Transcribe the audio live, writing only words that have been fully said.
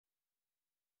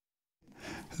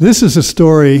This is a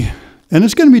story, and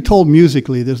it's going to be told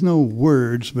musically. There's no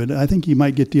words, but I think you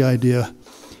might get the idea.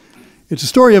 It's a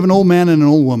story of an old man and an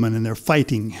old woman, and they're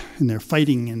fighting, and they're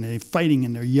fighting, and they're fighting,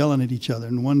 and they're yelling at each other,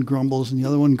 and one grumbles, and the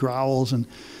other one growls, and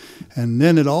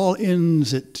then it all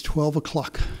ends at 12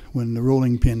 o'clock when the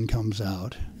rolling pin comes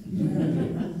out.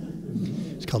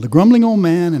 It's called The Grumbling Old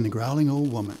Man and the Growling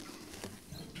Old Woman.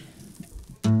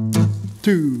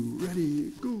 2,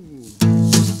 ready, go.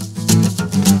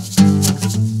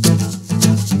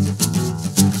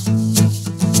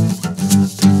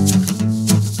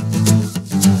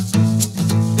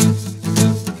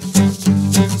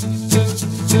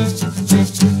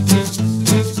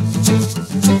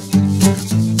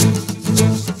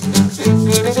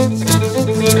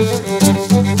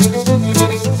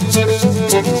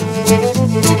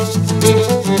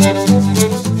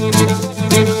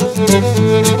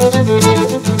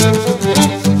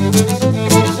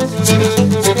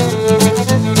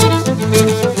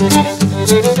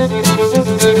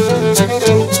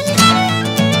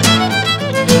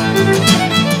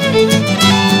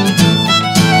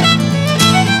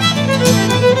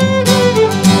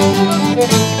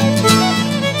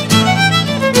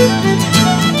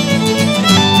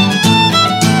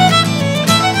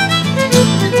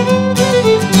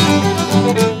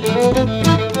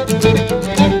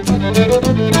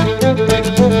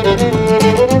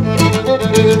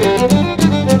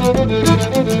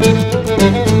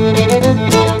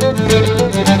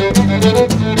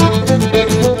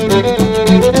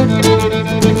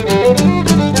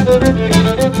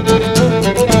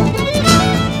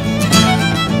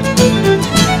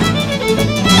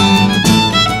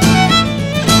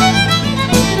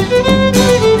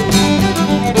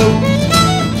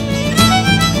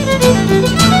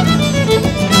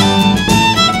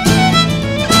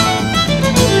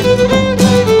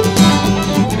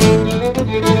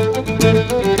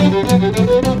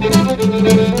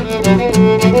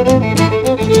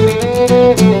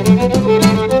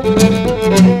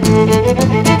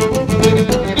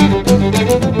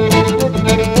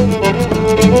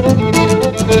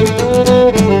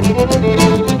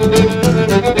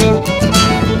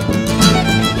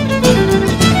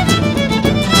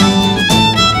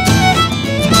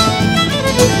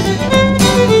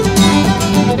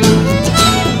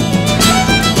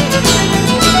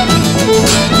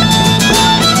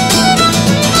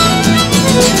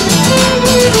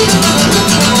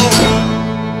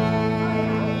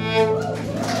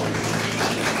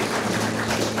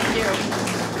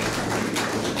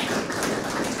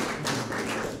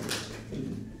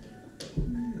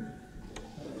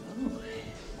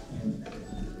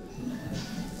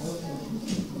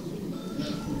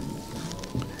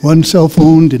 One cell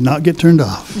phone did not get turned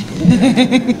off.